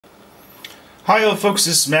Hi folks,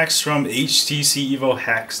 this is Max from HTC Evo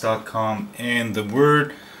Hacks.com, and the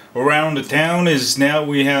word around the town is now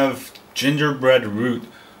we have Gingerbread root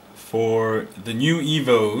for the new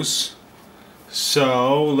Evos.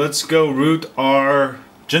 So let's go root our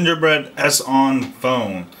Gingerbread S-On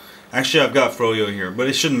phone. Actually, I've got Froyo here, but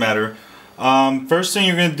it shouldn't matter. First thing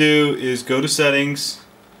you're going to do is go to settings,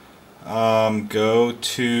 go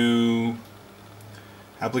to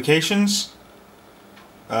applications,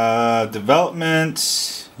 development,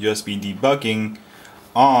 USB debugging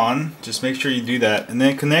on. Just make sure you do that, and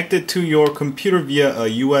then connect it to your computer via a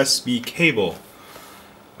USB cable.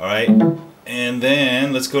 Alright, and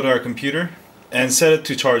then let's go to our computer and set it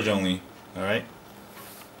to charge only. Alright,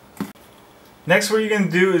 next what you're going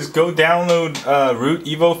to do is go download root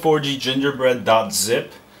Evo 4G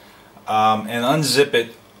gingerbread.zip and unzip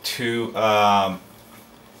it to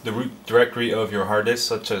the root directory of your hard disk,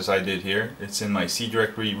 such as I did here. It's in my C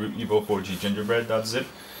directory, root Evo 4G gingerbread.zip.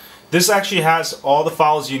 This actually has all the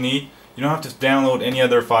files you need. You don't have to download any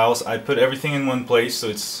other files. I put everything in one place so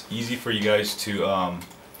it's easy for you guys to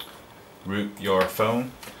root your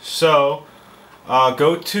phone. So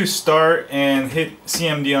go to start and hit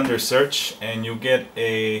CMD under search, and you'll get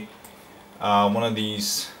a one of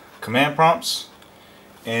these command prompts,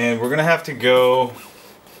 and we're gonna have to go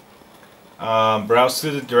browse to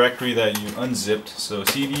the directory that you unzipped. So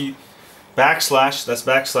cd backslash, that's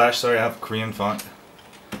backslash, sorry I have Korean font,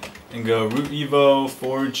 and go root Evo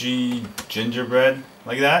 4G gingerbread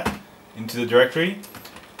like that into the directory,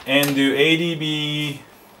 and do adb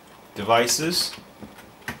devices.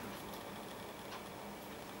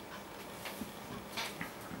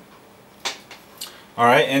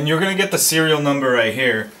 Alright, and you're going to get the serial number right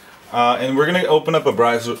here, and we're going to open up a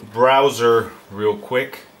browser real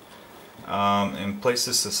quick. And place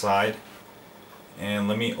this aside, and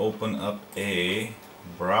let me open up a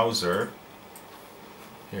browser.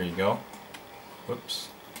 Here you go. Whoops.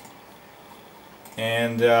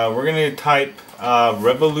 And we're going to type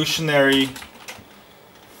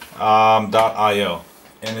revolutionary.io,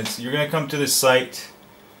 and you're going to come to this site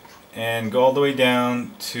and go all the way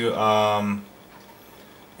down to and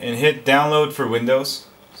hit download for Windows.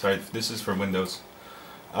 Sorry, this is for Windows.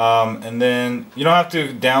 And then you don't have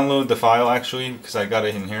to download the file actually, because I got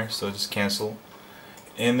it in here, so just cancel.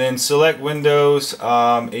 And then select Windows,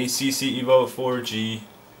 HTC Evo 4G,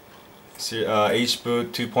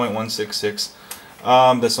 HBOOT 2.166.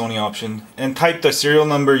 That's the only option. And type the serial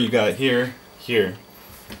number you got here.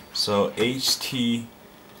 So HT05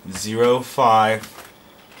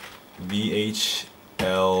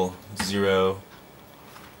 VHL0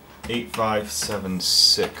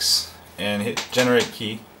 8576, and hit generate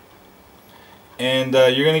key, and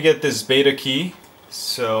you're gonna get this beta key.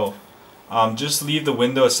 So just leave the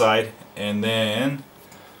window aside, and then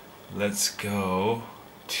let's go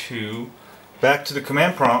back to the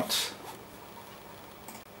command prompt,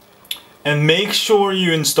 and make sure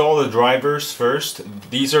you install the drivers first.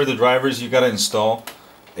 These are the drivers you gotta install.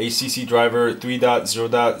 ACC driver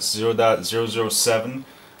 3.0.0.007.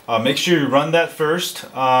 Make sure you run that first.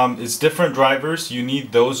 It's different drivers. You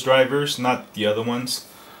need those drivers, not the other ones.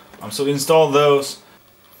 So install those.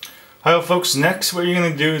 Hi folks, next what you're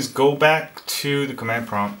going to do is go back to the command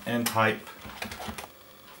prompt and type,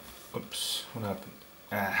 oops, what happened?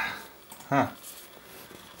 Alright,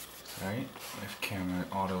 if camera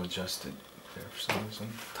auto adjusted there for some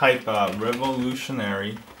reason. Type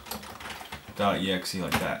revolutionary.exe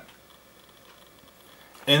like that.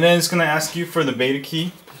 And then it's going to ask you for the beta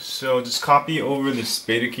key. So just copy over this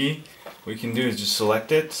beta key. What you can do is just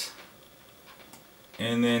select it,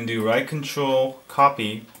 and then do right control,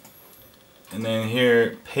 copy, and then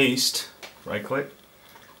here paste, right click,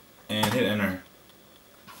 and hit enter.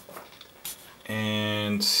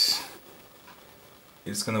 And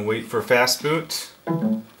it's going to wait for fast boot.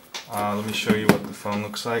 Let me show you what the phone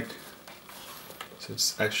looks like. So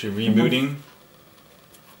it's actually rebooting.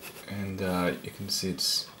 And you can see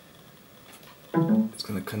it's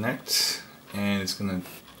going to connect, and it's going to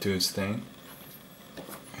do its thing.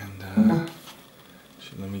 And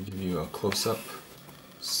let me give you a close-up.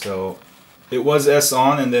 So it was S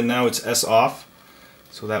on, and then now it's S off.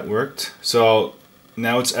 So that worked. So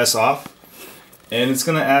now it's S off, and it's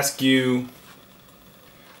going to ask you,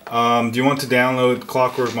 do you want to download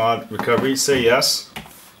clockworkmod recovery? Say yes.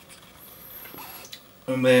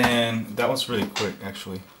 And then that was really quick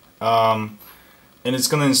actually. And it's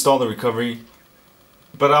going to install the recovery,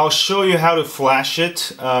 but I'll show you how to flash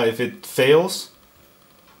it if it fails.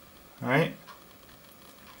 Alright,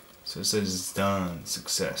 so it says it's done,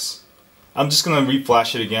 success. I'm just going to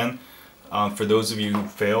reflash it again for those of you who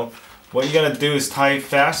fail. what you gotta do is type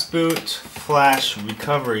fastboot flash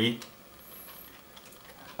recovery.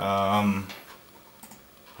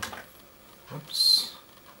 Oops.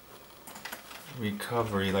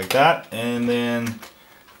 Recovery like that, and then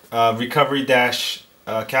recovery dash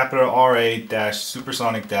capital RA dash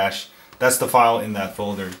supersonic dash. That's the file in that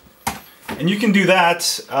folder. And you can do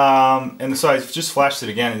that, and so I just flashed it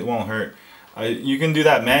again, it won't hurt. You can do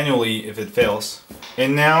that manually if it fails.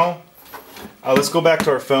 And now, let's go back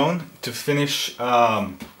to our phone to finish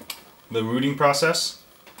the rooting process.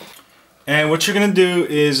 And what you're gonna do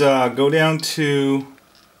is go down to,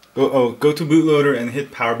 go to bootloader and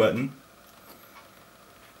hit power button.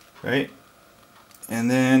 Right?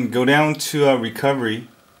 And then go down to recovery.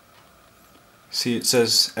 See, it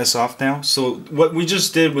says S off now. So what we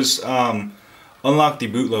just did was unlock the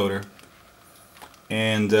bootloader,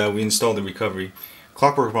 and we installed the recovery,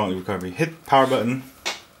 clockworkmod recovery. Hit power button,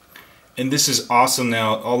 and this is awesome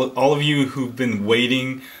now. All of you who've been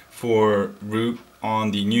waiting for root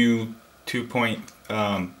on the new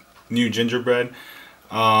new Gingerbread,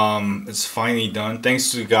 it's finally done. Thanks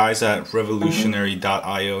to the guys at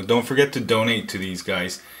revolutionary.io. Don't forget to donate to these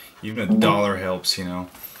guys. Even $1 helps, you know.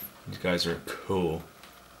 These guys are cool.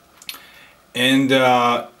 And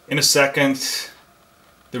in a second,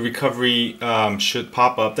 the recovery should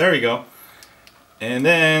pop up. There we go. And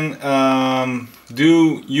then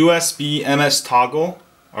do USB MS toggle.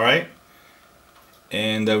 All right.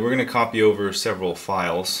 And we're gonna copy over several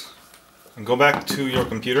files. And go back to your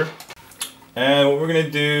computer. And what we're gonna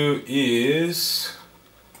do is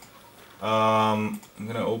I'm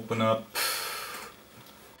gonna open up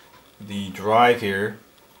the drive here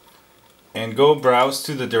and go browse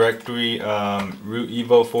to the directory root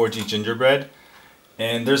Evo 4G Gingerbread,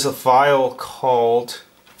 and there's a file called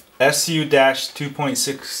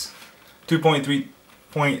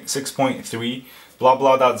su-2.6.3.6.3 blah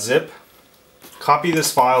blah.zip. Copy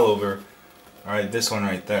this file over. Alright, this one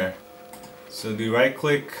right there. So do right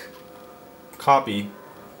click, copy,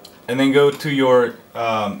 and then go to your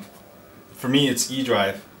for me it's E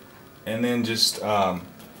drive, and then just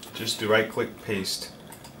do right click, paste.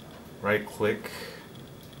 Right click,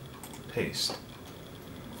 paste.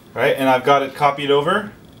 Right, and I've got it copied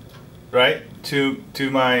over, right, to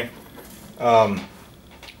my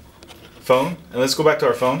phone. And let's go back to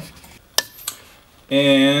our phone,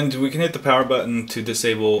 and we can hit the power button to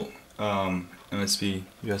disable USB,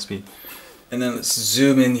 and then let's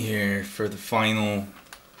zoom in here for the final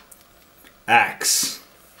acts.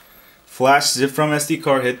 Flash zip from SD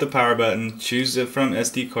card, hit the power button. Choose zip from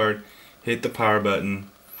SD card, hit the power button.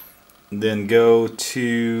 Then go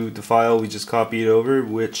to the file we just copied over,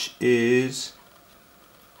 which is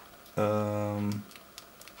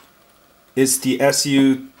it's the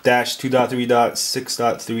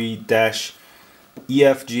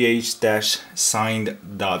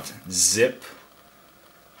su-2.3.6.3-efgh-signed.zip,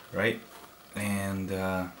 right? And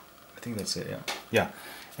I think that's it. Yeah.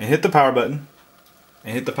 And hit the power button,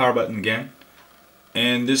 and hit the power button again,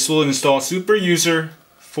 and this will install Super User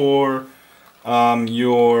for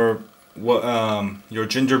your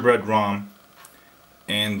Gingerbread ROM,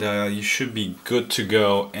 and you should be good to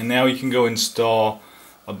go. And now you can go install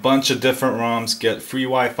a bunch of different ROMs, get free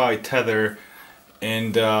Wi-Fi tether,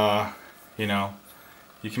 and you know,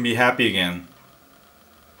 you can be happy again.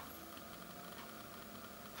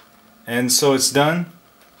 And so it's done,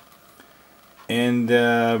 and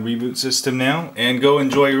reboot system now, and go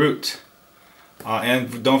enjoy root.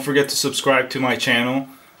 And don't forget to subscribe to my channel.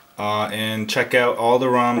 And check out all the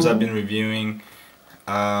ROMs I've been reviewing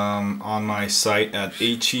on my site at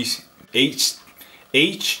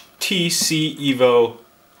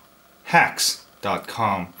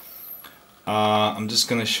HTCEvoHacks.com. I'm just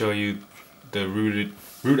gonna show you the root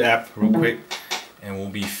app real quick, and we'll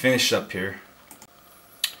be finished up here.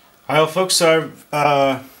 Alright, folks, so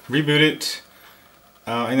I've rebooted.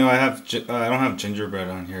 I know I don't have Gingerbread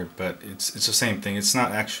on here, but it's the same thing. It's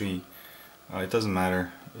not actually. It doesn't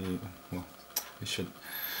matter. Well,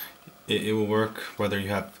 it will work whether you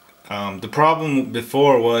have the problem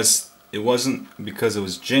before was it wasn't because it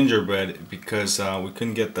was Gingerbread, because we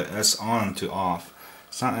couldn't get the S on to off.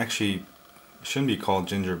 It's not actually, it shouldn't be called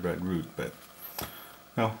Gingerbread root, but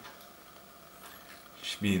no, it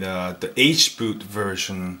should be the HBOOT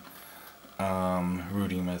version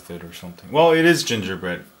rooting method or something. Well, it is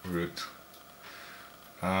Gingerbread root.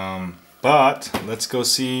 But let's go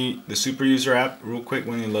see the Super User app real quick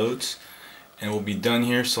when it loads, and we'll be done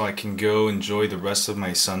here so I can go enjoy the rest of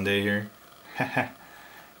my Sunday here.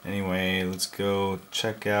 Anyway, let's go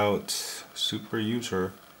check out Super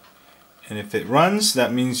User, and if it runs,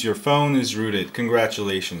 that means your phone is rooted.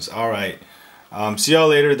 Congratulations. Alright, See y'all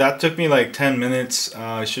later. That took me like 10 minutes.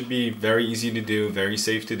 It should be very easy to do, very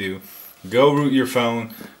safe to do. Go root your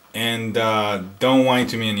phone, and don't whine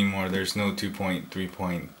to me anymore. There's no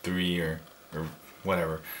 2.3.3 or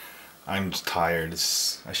whatever. I'm just tired.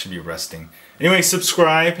 I should be resting. Anyway,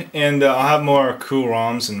 subscribe, and I'll have more cool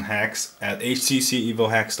ROMs and hacks at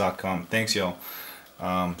htcevohacks.com. Thanks, y'all.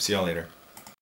 See y'all later.